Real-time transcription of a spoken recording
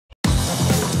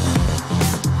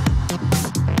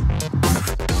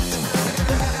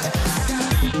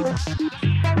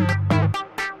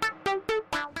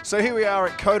So here we are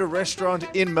at Coda Restaurant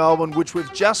in Melbourne, which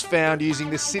we've just found using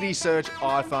the Citysearch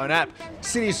iPhone app.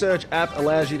 Citysearch app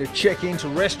allows you to check into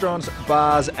restaurants,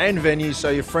 bars and venues so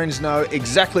your friends know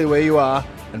exactly where you are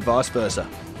and vice versa.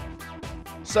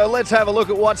 So let's have a look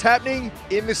at what's happening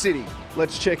in the city.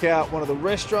 Let's check out one of the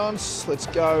restaurants. Let's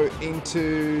go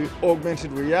into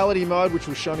augmented reality mode, which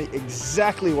will show me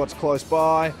exactly what's close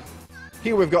by.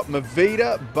 Here we've got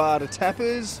Mavita Bar to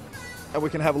Tappers, and we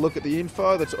can have a look at the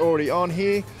info that's already on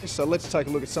here. So let's take a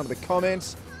look at some of the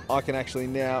comments. I can actually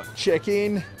now check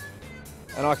in,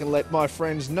 and I can let my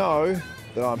friends know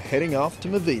that I'm heading off to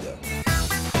Mavita.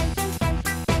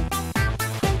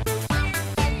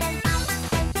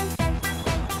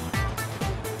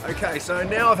 Okay, so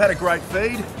now I've had a great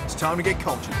feed, it's time to get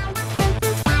cultured.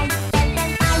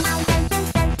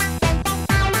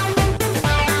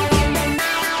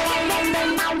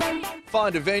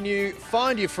 Find a venue,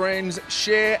 find your friends,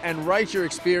 share and rate your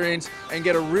experience, and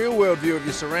get a real-world view of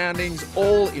your surroundings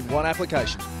all in one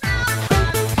application.